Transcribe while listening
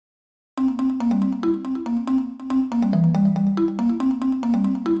Hey,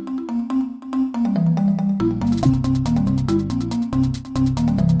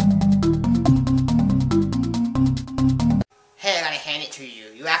 I gotta hand it to you.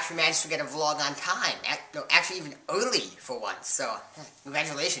 You actually managed to get a vlog on time. No, actually even early for once, so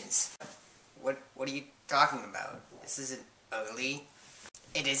congratulations. What are you talking about? This isn't early.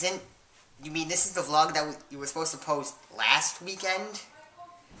 It isn't? You mean this is the vlog that you were supposed to post last weekend?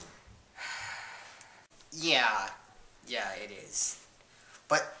 Yeah, it is.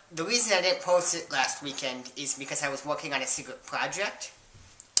 But the reason I didn't post it last weekend is because I was working on a secret project,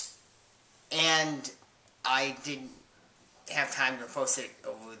 and I didn't have time to post it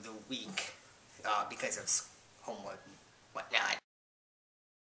over the week because of homework and whatnot.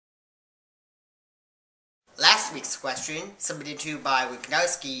 Last week's question, submitted to you by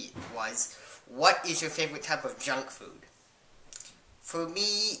Wignarski, was, what is your favorite type of junk food? For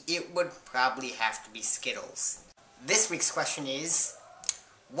me, it would probably have to be Skittles. This week's question is,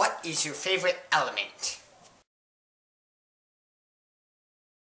 what is your favorite element?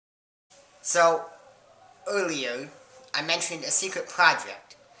 So, earlier, I mentioned a secret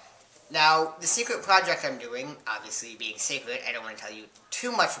project. Now, the secret project I'm doing, obviously being secret, I don't want to tell you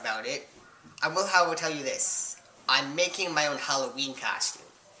too much about it. I will, however, tell you this. I'm making my own Halloween costume.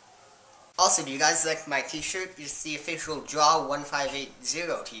 Also, do you guys like my t-shirt? It's the official Draw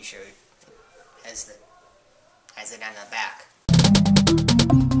 1580 t-shirt. Has it on the back.